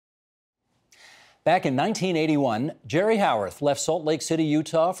Back in 1981, Jerry Howarth left Salt Lake City,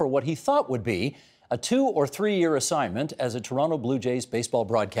 Utah for what he thought would be a 2- or 3-year assignment as a Toronto Blue Jays baseball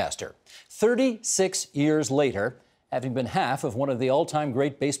broadcaster. 36 years later, having been half of one of the all-time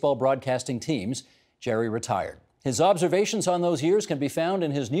great baseball broadcasting teams, Jerry retired. His observations on those years can be found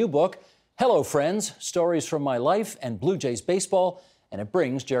in his new book, Hello Friends, Stories from My Life and Blue Jays Baseball, and it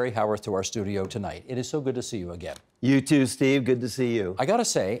brings Jerry Howarth to our studio tonight. It is so good to see you again. You too, Steve. Good to see you. I got to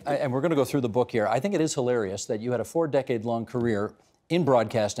say, and we're going to go through the book here, I think it is hilarious that you had a 4-decade-long career in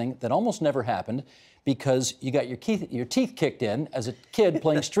broadcasting that almost never happened because you got your teeth kicked in as a kid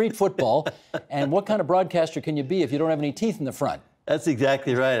playing street football. And what kind of broadcaster can you be if you don't have any teeth in the front? That's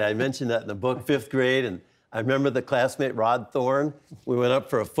exactly right. I mentioned that in the book, 5th grade, and I remember the classmate Rod Thorne. We went up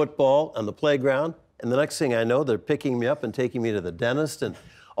for a football on the playground, and the next thing I know, they're picking me up and taking me to the dentist, and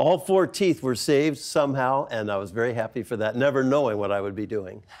all 4 teeth were saved somehow, and I was very happy for that, never knowing what I would be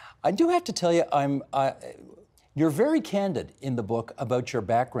doing. I do have to tell you, you're very candid in the book about your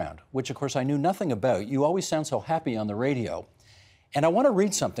background, which, of course, I knew nothing about. You always sound so happy on the radio. And I want to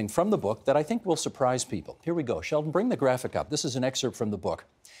read something from the book that I think will surprise people. Here we go. Sheldon, bring the graphic up. This is an excerpt from the book.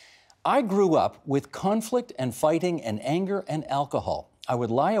 I grew up with conflict and fighting and anger and alcohol. I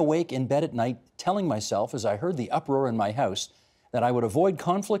would lie awake in bed at night telling myself as I heard the uproar in my house that I would avoid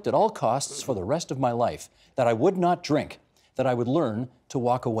conflict at all costs for the rest of my life, that I would not drink, that I would learn to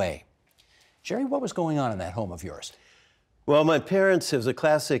walk away. Jerry, what was going on in that home of yours? Well, my parents, it was a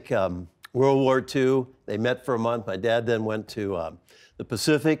classic World War II. They met for a month. My dad then went to the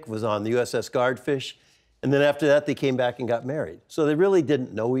Pacific, was on the USS Guardfish. And then after that, they came back and got married. So they really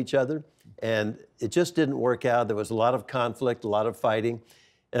didn't know each other. And it just didn't work out. There was a lot of conflict, a lot of fighting.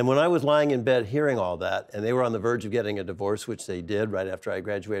 And when I was lying in bed hearing all that, and they were on the verge of getting a divorce, which they did right after I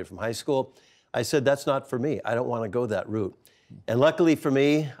graduated from high school, I said, that's not for me. I don't want to go that route. And luckily for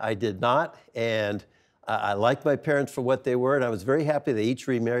me, I did not. And I liked my parents for what they were. And I was very happy they each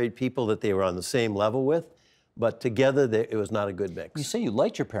remarried people that they were on the same level with. But together, it was not a good mix. You say you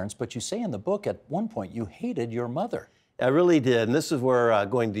liked your parents, but you say in the book at one point you hated your mother. I really did. And this is where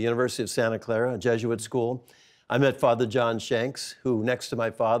going to the University of Santa Clara, a Jesuit school, I met Father John Shanks, who next to my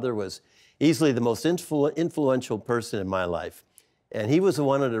father was easily the most influential person in my life. And he was the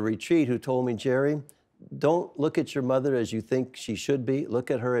one at a retreat who told me, Jerry, don't look at your mother as you think she should be. Look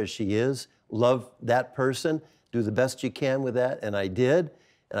at her as she is. Love that person. Do the best you can with that. And I did.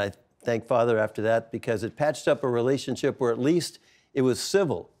 And I thank Father after that because it patched up a relationship where at least it was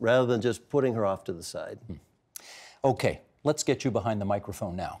civil rather than just putting her off to the side. Okay, let's get you behind the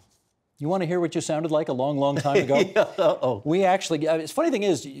microphone now. You want to hear what you sounded like a long, long time ago? Yeah, We actually, the funny thing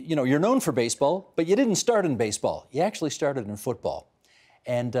is, you know, you're known for baseball, but you didn't start in baseball. You actually started in football.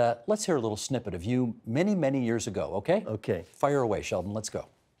 And let's hear a little snippet of you many, many years ago, okay? Okay. Fire away, Sheldon. Let's go.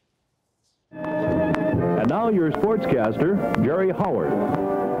 And now your sportscaster, Jerry Howarth.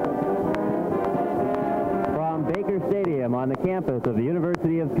 From Baker Stadium on the campus of the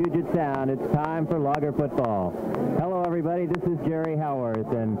University of Puget Sound, it's time for Lager football. Hello, everybody. This is Jerry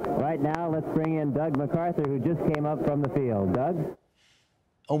Howarth, and right now let's bring in Doug MacArthur, who just came up from the field. Doug?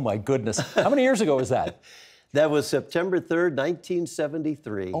 Oh, my goodness. How many years ago was that? That was September 3rd,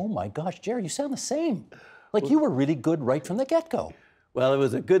 1973. Oh, my gosh, Jerry, you sound the same. Like you were really good right from the get-go. Well, it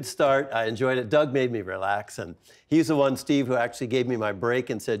was a good start. I enjoyed it. Doug made me relax, and he's the one, Steve, who actually gave me my break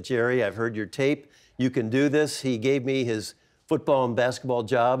and said, Jerry, I've heard your tape. You can do this. He gave me his football and basketball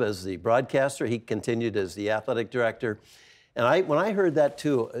job as the broadcaster. He continued as the athletic director. And when I heard that,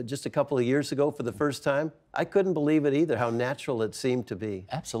 too, just a couple of years ago for the first time, I couldn't believe it either, how natural it seemed to be.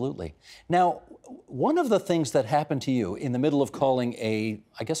 Absolutely. Now, one of the things that happened to you in the middle of calling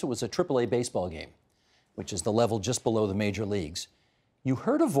I guess it was a AAA baseball game, which is the level just below the major leagues, you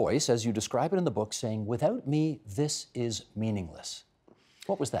heard a voice, as you describe it in the book, saying, without me, this is meaningless.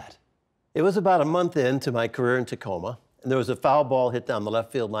 What was that? It was about a month into my career in Tacoma, and there was a foul ball hit down the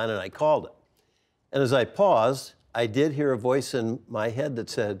left field line, and I called it. And as I paused, I did hear a voice in my head that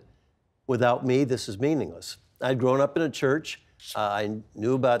said, without me, this is meaningless. I'd grown up in a church. I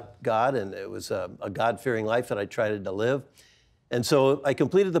knew about God, and it was a God-fearing life that I tried to live. And so I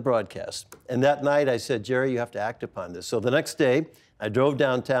completed the broadcast. And that night I said, Jerry, you have to act upon this. So the next day, I drove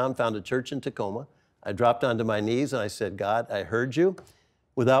downtown, found a church in Tacoma. I dropped onto my knees and I said, God, I heard you.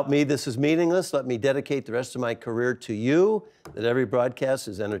 Without me, this is meaningless. Let me dedicate the rest of my career to you, that every broadcast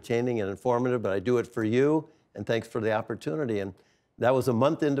is entertaining and informative, but I do it for you, and thanks for the opportunity. And that was a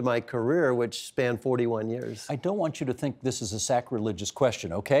month into my career, which spanned 41 years. I don't want you to think this is a sacrilegious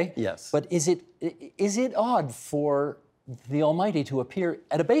question, okay? Yes. But is it odd for the Almighty to appear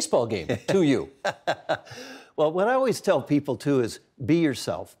at a baseball game to you? Well, what I always tell people, too, is be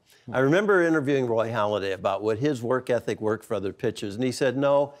yourself. I remember interviewing Roy Halladay about what his work ethic worked for other pitchers, and he said,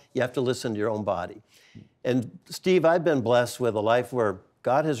 no, you have to listen to your own body. And Steve, I've been blessed with a life where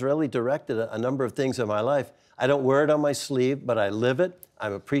God has really directed a number of things in my life. I don't wear it on my sleeve, but I live it.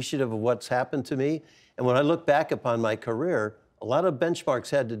 I'm appreciative of what's happened to me. And when I look back upon my career, a lot of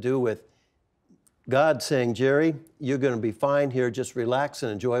benchmarks had to do with God saying, Jerry, you're going to be fine here. Just relax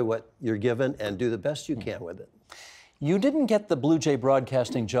and enjoy what you're given and do the best you can with it. You didn't get the Blue Jay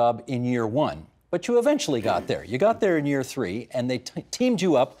broadcasting job in year 1, but you eventually got there. You got there in year 3, and they teamed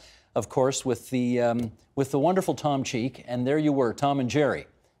you up, of course, with the wonderful Tom Cheek, and there you were, Tom and Jerry,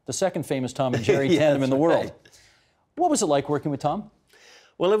 the second famous Tom and Jerry tandem in the world. Right. What was it like working with Tom?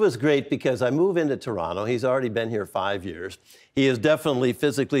 Well, it was great because I moved into Toronto. He's already been here 5 years. He is definitely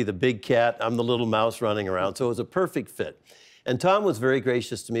physically the big cat. I'm the little mouse running around, so it was a perfect fit. And Tom was very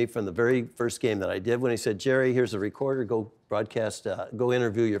gracious to me from the very first game that I did when he said, Jerry, here's a recorder, go broadcast, go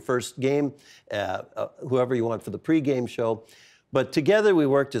interview your first game, whoever you want for the pregame show. But together we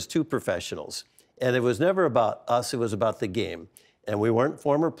worked as two professionals. And it was never about us, it was about the game. And we weren't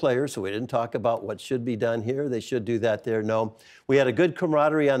former players, so we didn't talk about what should be done here, they should do that there. No, we had a good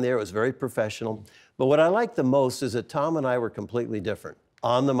camaraderie on there, it was very professional. But what I liked the most is that Tom and I were completely different,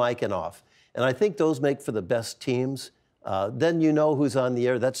 on the mic and off. And I think those make for the best teams. Then you know who's on the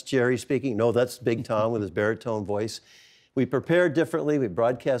air. That's Jerry speaking. No, that's Big Tom with his baritone voice. We prepare differently, we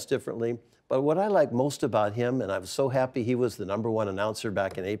broadcast differently. But what I like most about him, and I was so happy he was the #1 announcer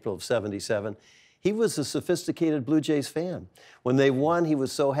back in April of '77, he was a sophisticated Blue Jays fan. When they won, he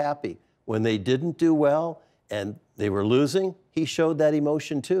was so happy. When they didn't do well and they were losing, he showed that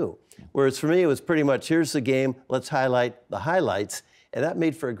emotion too. Whereas for me, it was pretty much, here's the game, let's highlight the highlights. And that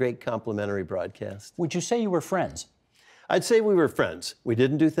made for a great complimentary broadcast. Would you say you were friends? I'd say we were friends. We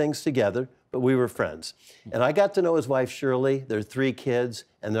didn't do things together, but we were friends. And I got to know his wife, Shirley. There are 3 kids,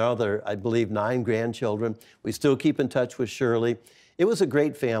 and there are, I believe, 9 grandchildren. We still keep in touch with Shirley. It was a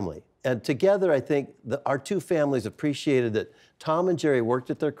great family. And together, I think our 2 families appreciated that Tom and Jerry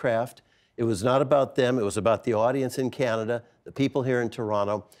worked at their craft. It was not about them. It was about the audience in Canada, the people here in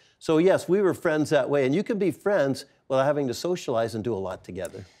Toronto. So yes, we were friends that way. And you can be friends without having to socialize and do a lot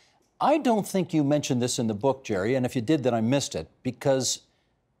together. I don't think you mentioned this in the book, Jerry, and if you did, then I missed it, because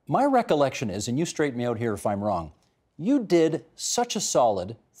my recollection is, and you straighten me out here if I'm wrong, you did such a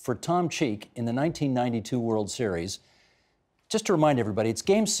solid for Tom Cheek in the 1992 World Series. Just to remind everybody, it's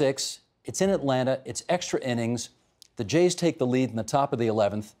Game 6, it's in Atlanta, it's extra innings, the Jays take the lead in the top of the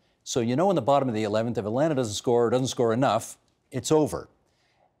 11th, so you know in the bottom of the 11th, if Atlanta doesn't score or doesn't score enough, it's over.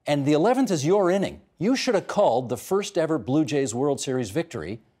 And the 11th is your inning. You should have called the first ever Blue Jays World Series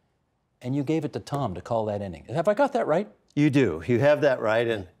victory, and you gave it to Tom to call that inning. Have I got that right? You do. You have that right.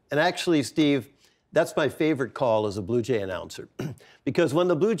 And actually, Steve, that's my favorite call as a Blue Jay announcer. Because when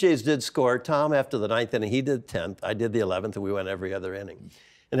the Blue Jays did score, Tom, after the 9th inning, he did 10th. I did the 11th, and we went every other inning.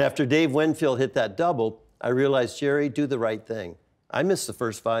 And after Dave Winfield hit that double, I realized, Jerry, do the right thing. I missed the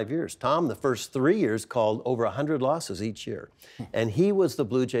first 5 years. Tom, the first 3 years, called over 100 losses each year. And he was the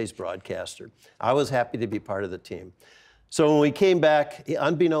Blue Jays broadcaster. I was happy to be part of the team. So when we came back,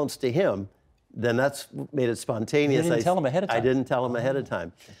 unbeknownst to him, then that's made it spontaneous. You didn't tell him ahead of time? I didn't tell him ahead of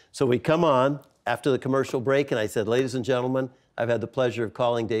time. So we come on after the commercial break, and I said, ladies and gentlemen, I've had the pleasure of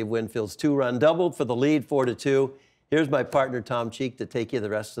calling Dave Winfield's 2-run double for the lead, 4-2. Here's my partner, Tom Cheek, to take you the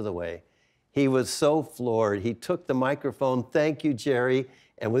rest of the way. He was so floored. He took the microphone, thank you, Jerry,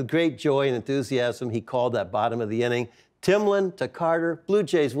 and with great joy and enthusiasm, he called that bottom of the inning. Timlin to Carter, Blue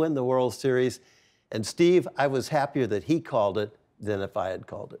Jays win the World Series. And Steve, I was happier that he called it than if I had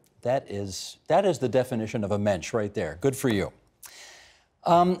called it. That is the definition of a mensch right there. Good for you.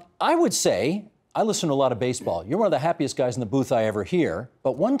 I would say, I listen to a lot of baseball. You're one of the happiest guys in the booth I ever hear,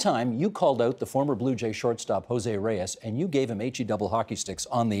 but one time you called out the former Blue Jay shortstop Jose Reyes and you gave him HE double hockey sticks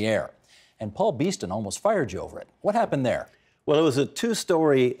on the air. And Paul Beeston almost fired you over it. What happened there? Well, it was a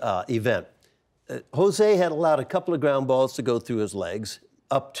 2-story event. Jose had allowed a couple of ground balls to go through his legs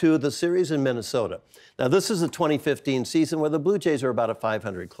up to the series in Minnesota. Now, this is the 2015 season where the Blue Jays are about a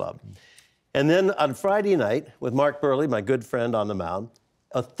 500 club. And then on Friday night, with Mark Burley, my good friend on the mound,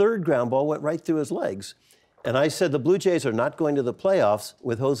 a 3rd ground ball went right through his legs. And I said the Blue Jays are not going to the playoffs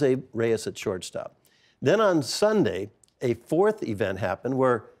with Jose Reyes at shortstop. Then on Sunday, a 4th event happened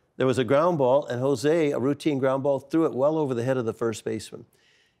where there was a ground ball, and Jose, a routine ground ball, threw it well over the head of the first baseman.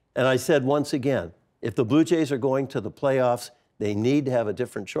 And I said once again, if the Blue Jays are going to the playoffs, they need to have a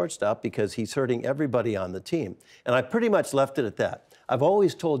different shortstop because he's hurting everybody on the team. And I pretty much left it at that. I've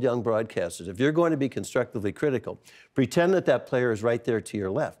always told young broadcasters, if you're going to be constructively critical, pretend that that player is right there to your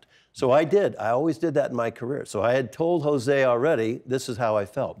left. So I did. I always did that in my career. So I had told Jose already, this is how I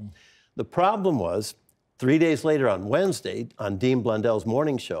felt. The problem was, 3 days later on Wednesday, on Dean Blundell's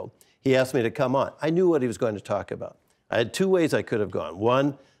morning show, he asked me to come on. I knew what he was going to talk about. I had 2 ways I could have gone.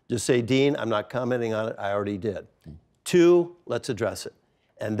 One, just say, Dean, I'm not commenting on it. I already did. 2, let's address it.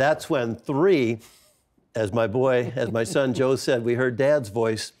 And that's when 3, as my son Joe said, we heard Dad's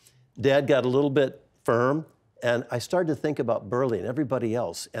voice. Dad got a little bit firm, and I started to think about Burley and everybody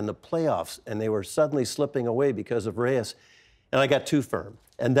else and the playoffs, and they were suddenly slipping away because of Reyes, and I got too firm.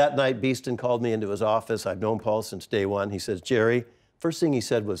 And that night, Beeston called me into his office. I've known Paul since day one. He says, Jerry, first thing he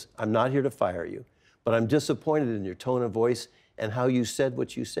said was, I'm not here to fire you, but I'm disappointed in your tone of voice and how you said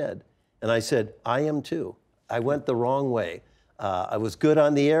what you said. And I said, I am too. I went the wrong way. I was good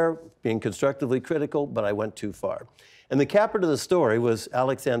on the air, being constructively critical, but I went too far. And the capper to the story was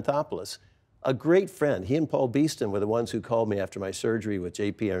Alex Anthopoulos, a great friend. He and Paul Beeston were the ones who called me after my surgery with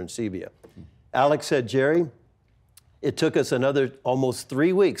JP Arancibia. Alex said, Jerry, it took us another almost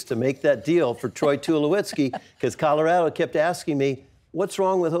 3 weeks to make that deal for Troy Tulowitzki because Colorado kept asking me, what's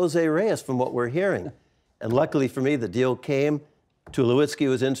wrong with Jose Reyes from what we're hearing? And luckily for me, the deal came. Tulowitzki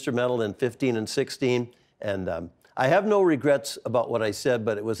was instrumental in 15 and 16. And I have no regrets about what I said,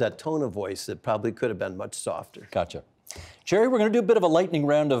 but it was that tone of voice that probably could have been much softer. Gotcha. Jerry, we're going to do a bit of a lightning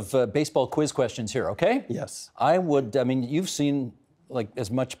round of baseball quiz questions here, okay? Yes. I mean, you've seen like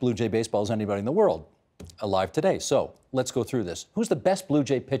as much Blue Jay baseball as anybody in the world alive today. So let's go through this. Who's the best Blue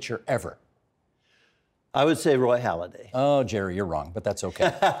Jay pitcher ever? I would say Roy Halladay. Oh, Jerry, you're wrong, but that's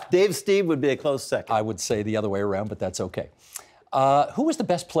okay. Dave Steve would be a close second. I would say the other way around, but that's okay. Who was the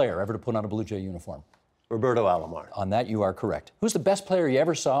best player ever to put on a Blue Jay uniform? Roberto Alomar. On that, you are correct. Who's the best player you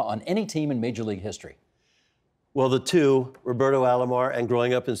ever saw on any team in Major League history? Well, the two, Roberto Alomar and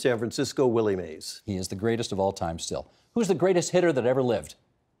growing up in San Francisco, Willie Mays. He is the greatest of all time still. Who's the greatest hitter that ever lived?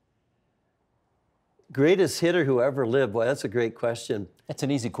 Greatest hitter who ever lived? Boy, that's a great question. That's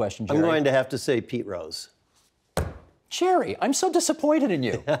an easy question, Jerry. I'm going to have to say Pete Rose. Jerry, I'm so disappointed in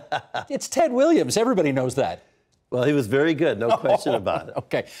you. It's Ted Williams. Everybody knows that. Well, he was very good, no question about it.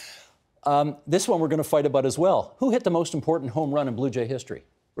 Okay. This one we're going to fight about as well. Who hit the most important home run in Blue Jay history?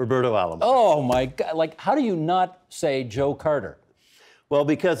 Roberto Alomar. Oh, my God. Like, how do you not say Joe Carter? Well,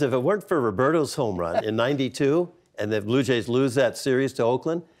 because if it weren't for Roberto's home run in '92 and the Blue Jays lose that series to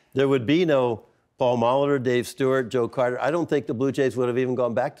Oakland, there would be no Paul Molitor, Dave Stewart, Joe Carter. I don't think the Blue Jays would have even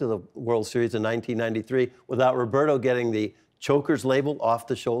gone back to the World Series in 1993 without Roberto getting the chokers label off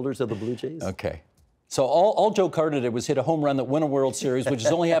the shoulders of the Blue Jays. Okay. So all Joe Carter did was hit a home run that won a World Series, which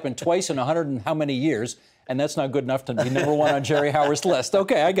has only happened twice in 100 and how many years, and that's not good enough to be number one on Jerry Howarth's list.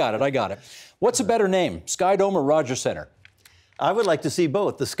 Okay, I got it. What's a better name, Sky Dome or Rogers Center? I would like to see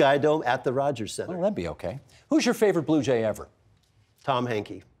both, the Sky Dome at the Rogers Center. Well, that'd be okay. Who's your favorite Blue Jay ever? Tom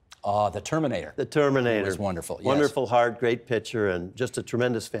Hankey. The Terminator. The Terminator. He was wonderful, yes. Wonderful heart, great pitcher, and just a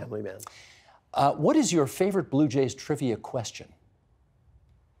tremendous family man. What is your favorite Blue Jays trivia question?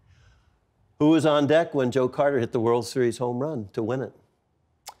 Who was on deck when Joe Carter hit the World Series home run to win it?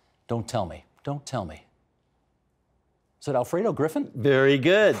 Don't tell me. Don't tell me. Is it Alfredo Griffin? Very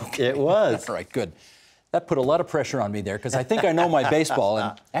good. Okay. It was. All right, good. That put a lot of pressure on me there because I think I know my baseball.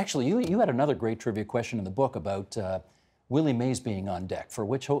 And actually, you had another great trivia question in the book about Willie Mays being on deck. For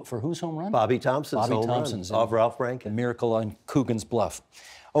whose home run? Bobby Thompson's home run off Ralph Rankin. The miracle on Coogan's Bluff.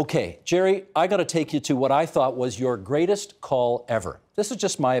 Okay, Jerry, I got to take you to what I thought was your greatest call ever. This is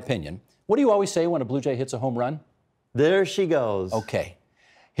just my opinion. What do you always say when a Blue Jay hits a home run? There she goes. Okay.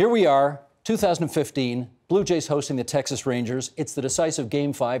 Here we are, 2015, Blue Jays hosting the Texas Rangers. It's the decisive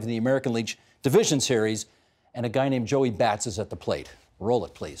Game 5 in the American League Division Series, and a guy named Joey Bats is at the plate. Roll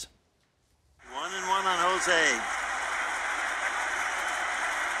it, please. 1-1 on Jose.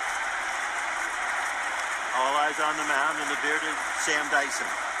 All eyes on the mound and the bearded Sam Dyson.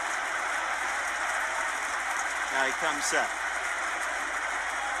 Now he comes set.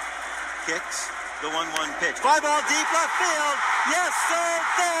 Kicks the 1-1 pitch. Fly ball deep left field. Yes, sir.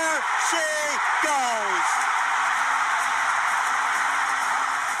 There she goes.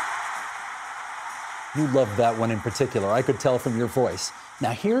 You loved that one in particular. I could tell from your voice.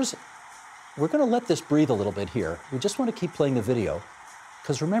 Now we're going to let this breathe a little bit here. We just want to keep playing the video.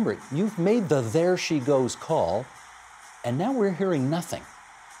 Because remember, you've made the there she goes call, and now we're hearing nothing.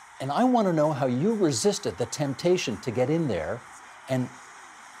 And I want to know how you resisted the temptation to get in there and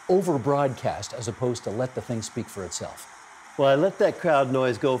over-broadcast as opposed to let the thing speak for itself. Well, I let that crowd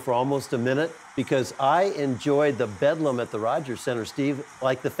noise go for almost a minute because I enjoyed the bedlam at the Rogers Center, Steve,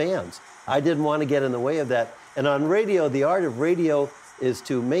 like the fans. I didn't want to get in the way of that. And on radio, the art of radio is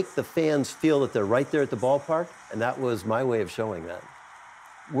to make the fans feel that they're right there at the ballpark, and that was my way of showing that.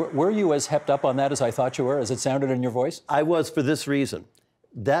 Were you as hepped up on that as I thought you were, as it sounded in your voice? I was, for this reason.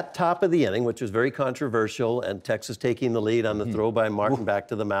 That top of the inning, which was very controversial, and Texas taking the lead on the throw by Martin back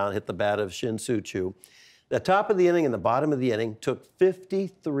to the mound, hit the bat of Shin Soo Choo. The top of the inning and the bottom of the inning took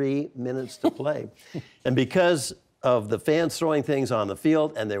 53 minutes to play. And because of the fans throwing things on the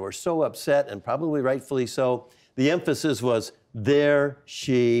field, and they were so upset, and probably rightfully so, the emphasis was, there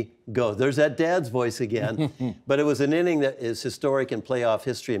she goes. There's that dad's voice again. But it was an inning that is historic in playoff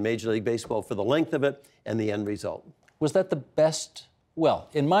history in Major League Baseball for the length of it and the end result. Was that the best? Well,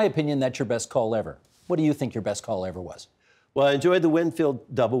 in my opinion, that's your best call ever. What do you think your best call ever was? Well, I enjoyed the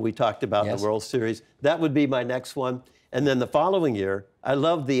Winfield double we talked about in the World Series. That would be my next one. And then the following year, I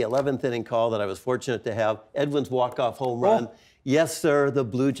loved the 11th inning call that I was fortunate to have. Edwin's walk-off home run. Yes, sir, the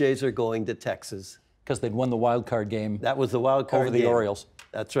Blue Jays are going to Texas. Because they'd won the wild card game. That was the wild card over the Orioles.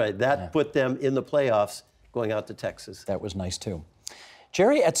 That's right. That put them in the playoffs going out to Texas. That was nice, too.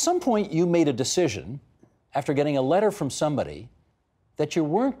 Jerry, at some point you made a decision, after getting a letter from somebody, that you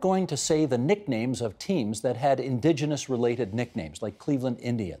weren't going to say the nicknames of teams that had indigenous-related nicknames, like Cleveland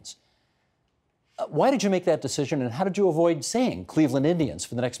Indians. Why did you make that decision, and how did you avoid saying Cleveland Indians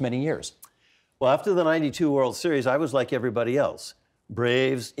for the next many years? Well, after the '92 World Series, I was like everybody else.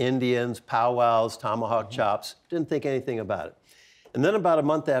 Braves, Indians, powwows, tomahawk chops, didn't think anything about it. And then about a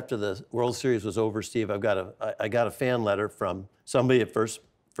month after the World Series was over, Steve, I got a fan letter from somebody at First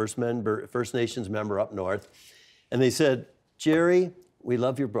Nations member up north, and they said, Jerry, we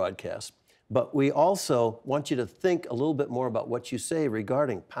love your broadcast, but we also want you to think a little bit more about what you say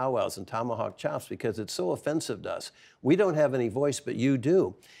regarding powwows and tomahawk chops, because it's so offensive to us. We don't have any voice, but you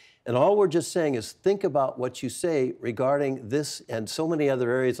do. And all we're just saying is think about what you say regarding this and so many other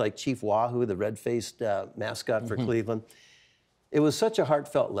areas like Chief Wahoo, the red-faced mascot for Cleveland. It was such a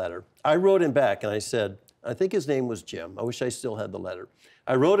heartfelt letter. I wrote him back and I said, I think his name was Jim. I wish I still had the letter.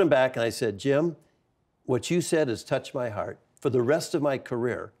 I wrote him back and I said, Jim, what you said has touched my heart. For the rest of my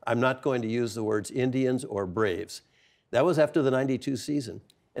career, I'm not going to use the words Indians or Braves. That was after the '92 season.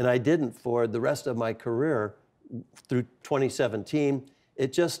 And I didn't for the rest of my career through 2017.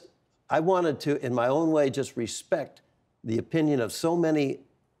 It just, I wanted to, in my own way, just respect the opinion of so many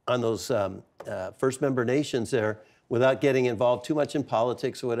on those first member nations there without getting involved too much in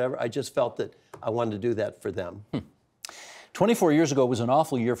politics or whatever. I just felt that I wanted to do that for them. 24 years ago was an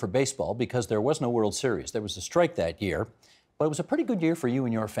awful year for baseball because there was no World Series. There was a strike that year, but it was a pretty good year for you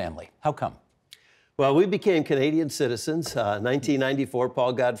and your family. How come? Well, we became Canadian citizens. 1994,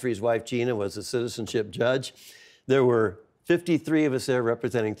 Paul Godfrey's wife, Gina, was a citizenship judge. There were 53 of us there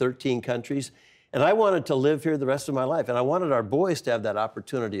representing 13 countries. And I wanted to live here the rest of my life. And I wanted our boys to have that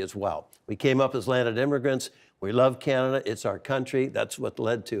opportunity as well. We came up as landed immigrants. We love Canada. It's our country. That's what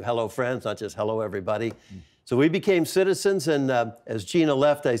led to Hello Friends, not just hello everybody. So we became citizens. And as Gina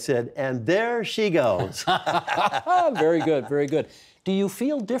left, I said, and there she goes. Very good, very good. Do you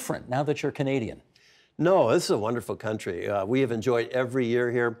feel different now that you're Canadian? No, this is a wonderful country. We have enjoyed every year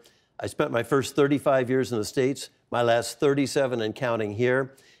here. I spent my first 35 years in the States, my last 37 and counting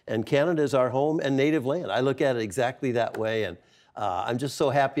here. And Canada is our home and native land. I look at it exactly that way. And I'm just so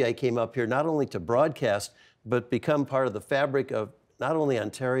happy I came up here not only to broadcast, but become part of the fabric of not only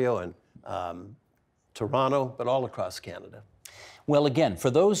Ontario and Toronto, but all across Canada. Well, again, for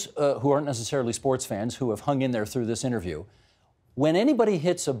those who aren't necessarily sports fans who have hung in there through this interview, when anybody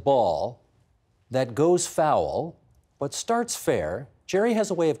hits a ball that goes foul but starts fair, Jerry has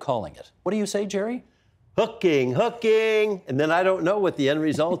a way of calling it. What do you say, Jerry? Hooking, hooking, and then I don't know what the end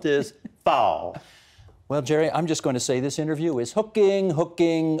result is, foul. Well, Jerry, I'm just going to say this interview is hooking,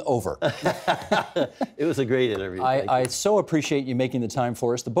 over. It was a great interview. I so appreciate you making the time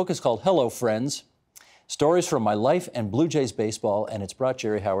for us. The book is called Hello, Friends, Stories from My Life and Blue Jays Baseball, and it's brought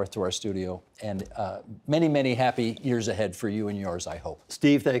Jerry Howarth to our studio. And many, many happy years ahead for you and yours, I hope.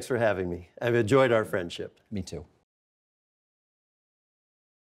 Steve, thanks for having me. I've enjoyed our friendship. Me too.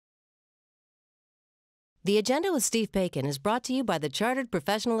 The Agenda with Steve Bacon is brought to you by the Chartered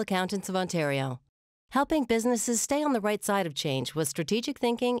Professional Accountants of Ontario, helping businesses stay on the right side of change with strategic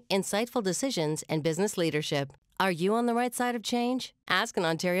thinking, insightful decisions, and business leadership. Are you on the right side of change? Ask an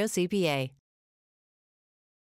Ontario CPA.